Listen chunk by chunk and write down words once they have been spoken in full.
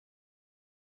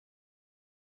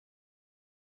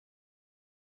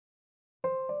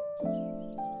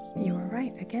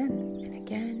right, again and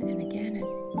again and again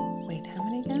and... Wait, how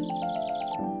many agains?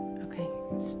 Okay,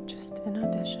 it's just an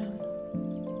audition.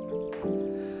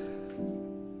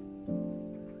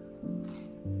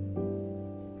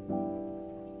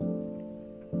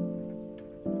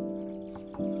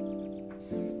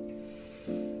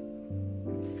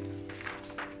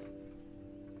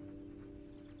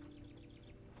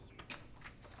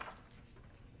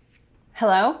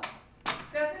 Hello?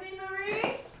 Bethany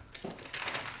Marie?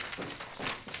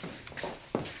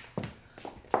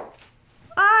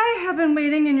 I have been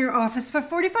waiting in your office for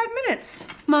 45 minutes.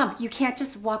 Mom, you can't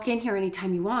just walk in here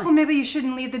anytime you want. Well, maybe you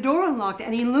shouldn't leave the door unlocked.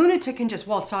 Any lunatic can just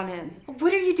waltz on in.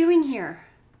 What are you doing here?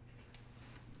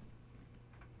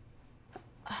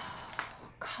 Oh,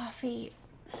 coffee.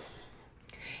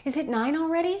 Is it 9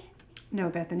 already? No,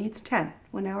 Bethany, it's 10.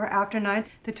 1 hour after 9,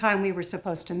 the time we were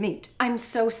supposed to meet. I'm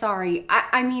so sorry.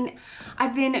 I mean,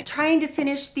 I've been trying to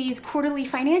finish these quarterly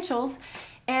financials,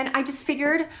 and I just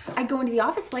figured I'd go into the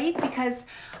office late because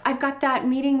I've got that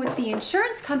meeting with the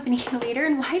insurance company later,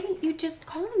 and why didn't you just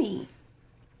call me?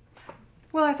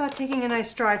 Well, I thought taking a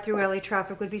nice drive through LA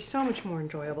traffic would be so much more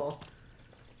enjoyable.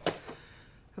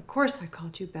 Of course I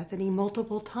called you Bethany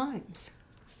multiple times.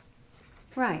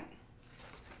 Right.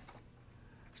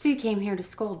 So you came here to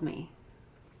scold me.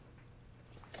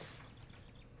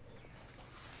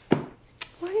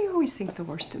 Why do you always think the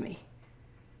worst of me?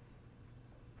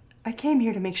 I came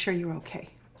here to make sure you're okay.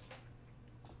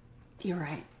 You're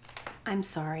right. I'm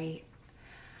sorry.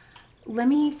 Let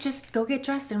me just go get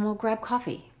dressed and we'll grab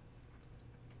coffee.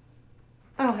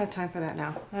 I don't have time for that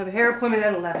now. I have a hair appointment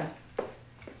at 11.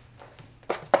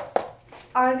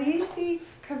 Are these the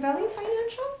Cavelli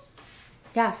financials?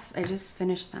 Yes, I just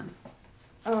finished them.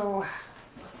 Oh.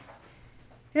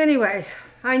 Anyway,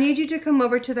 I need you to come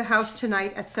over to the house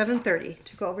tonight at 7:30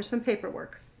 to go over some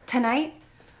paperwork. Tonight?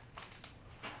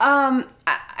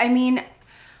 I mean,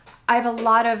 I have a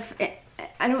lot of...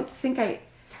 I don't think I...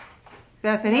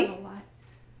 Bethany, have a lot.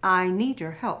 I need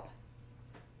your help.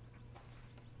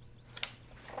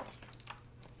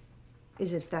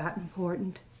 Is it that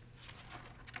important?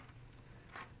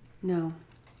 No.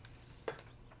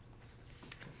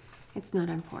 It's not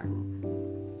important.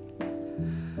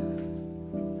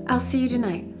 I'll see you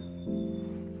tonight.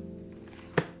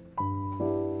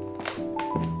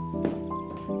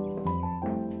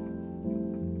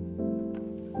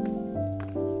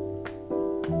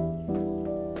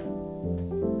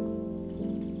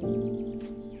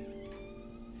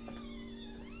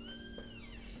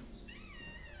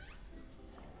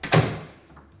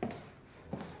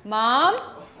 Mom?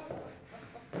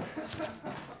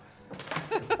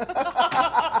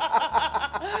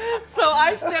 So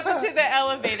I step into the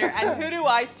elevator, and who do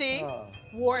I see?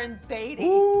 Warren Beatty.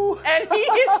 Ooh. And he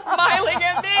is smiling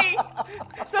at me.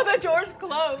 So the doors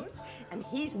close, and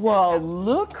he says... Well,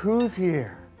 look who's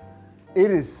here.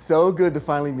 It is so good to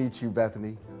finally meet you,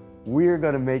 Bethany. We're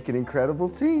gonna make an incredible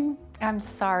team. I'm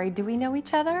sorry, do we know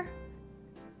each other?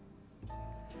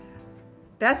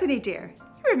 Bethany, dear,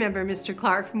 you remember Mr.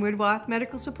 Clark from Woodwath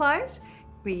Medical Supplies?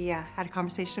 We had a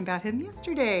conversation about him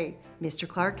yesterday. Mr.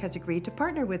 Clark has agreed to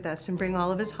partner with us and bring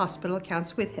all of his hospital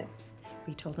accounts with him.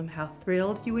 We told him how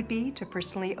thrilled you would be to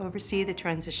personally oversee the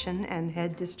transition and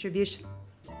head distribution.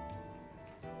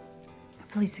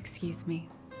 Please excuse me.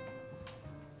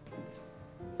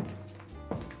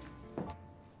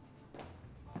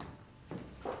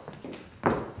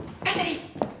 Bethany,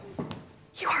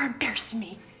 you are embarrassing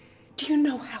me. Do you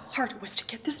know how hard it was to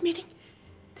get this meeting?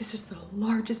 This is the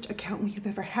largest account we have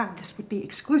ever had. This would be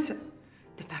exclusive.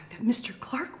 The fact that Mr.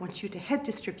 Clark wants you to head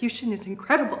distribution is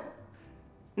incredible.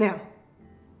 Now,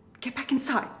 get back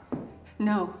inside.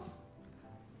 No.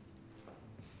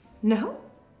 No?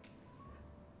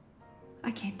 I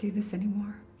can't do this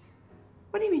anymore.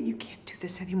 What do you mean you can't do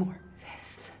this anymore?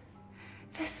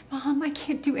 This, Mom, I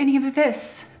can't do any of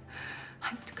this. I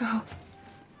have to go.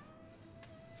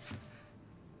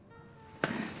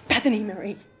 Bethany,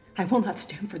 Marie, I will not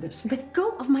stand for this. Let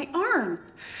go of my arm.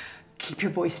 Keep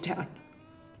your voice down.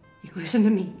 You listen to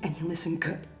me, and you listen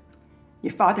good.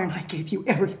 Your father and I gave you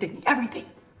everything, everything.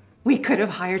 We could have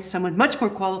hired someone much more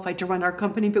qualified to run our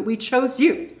company, but we chose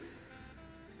you.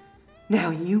 Now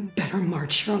you better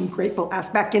march your ungrateful ass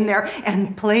back in there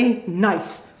and play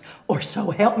nice, or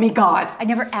so help me God. I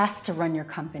never asked to run your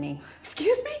company.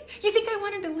 Excuse me? You think I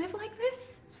wanted to live like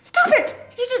this? Stop it!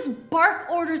 You just bark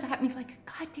orders at me like a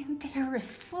goddamn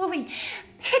terrorist, slowly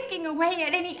picking away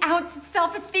at any ounce of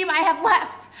self-esteem I have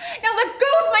left. Now let go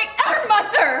of my other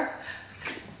mother!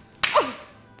 Oh.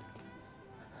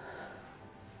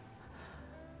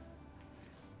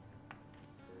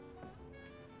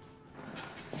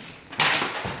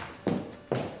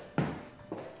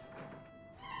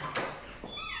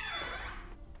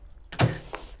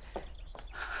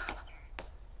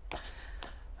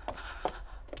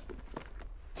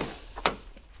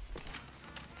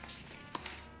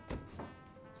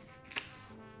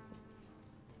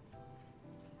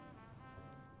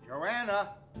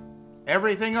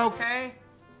 Everything okay?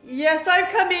 Yes, I'm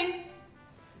coming.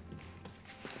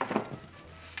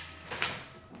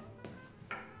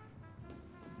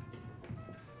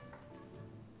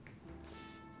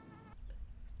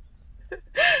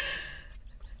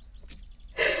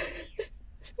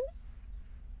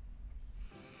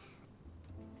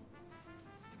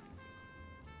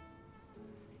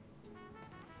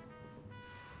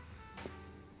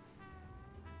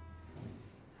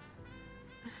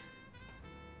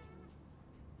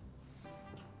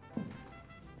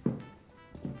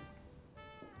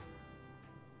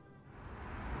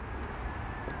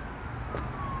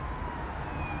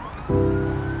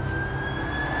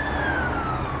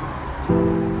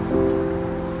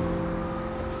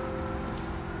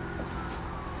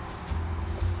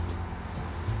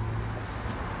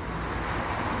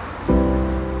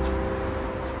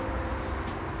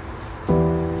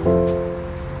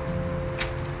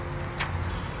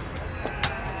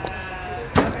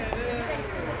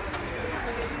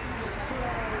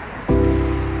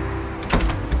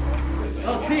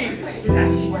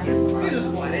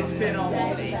 It's been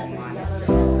almost 8 months.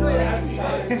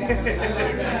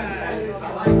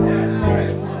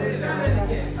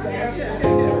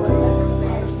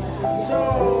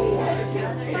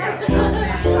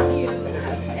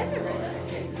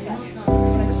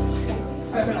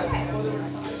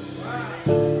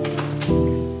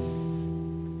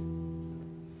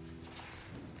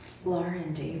 Laura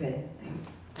and David,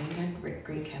 they had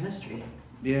great chemistry.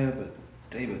 Yeah, but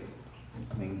David,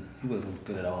 I mean, he wasn't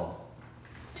good at all.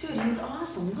 Dude, he was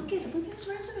awesome. Look at his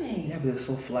resume. Yeah, but it's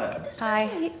so flat. Look at this Hi.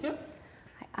 resume. Yep.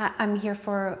 I'm here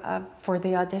for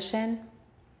the audition.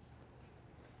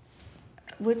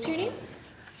 What's your name?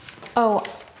 Oh,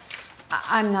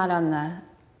 I'm not on the...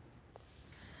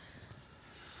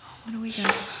 What do we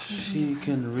got? She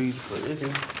can read for Izzy.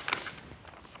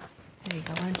 There you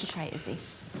go. Why don't you try Izzy?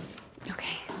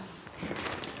 Okay.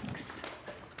 Thanks.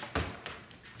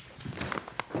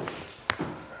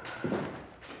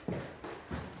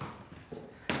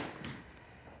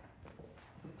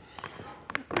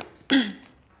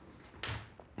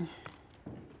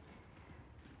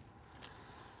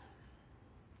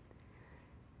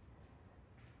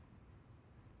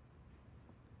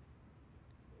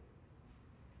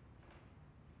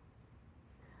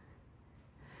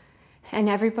 And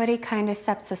everybody kind of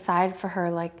steps aside for her,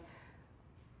 like,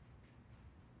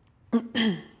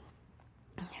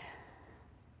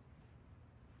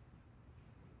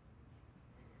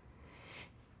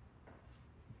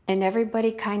 and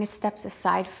everybody kind of steps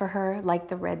aside for her like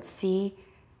the Red Sea.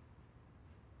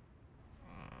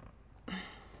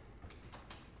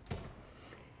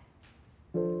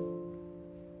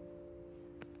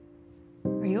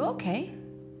 Are you okay?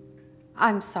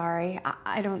 I'm sorry.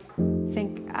 I don't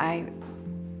think I...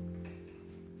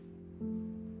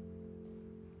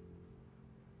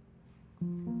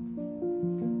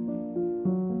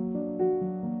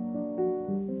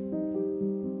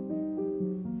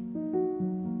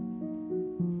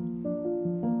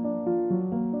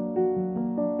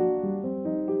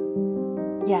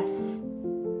 Yes.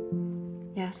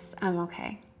 Yes, I'm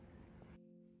okay.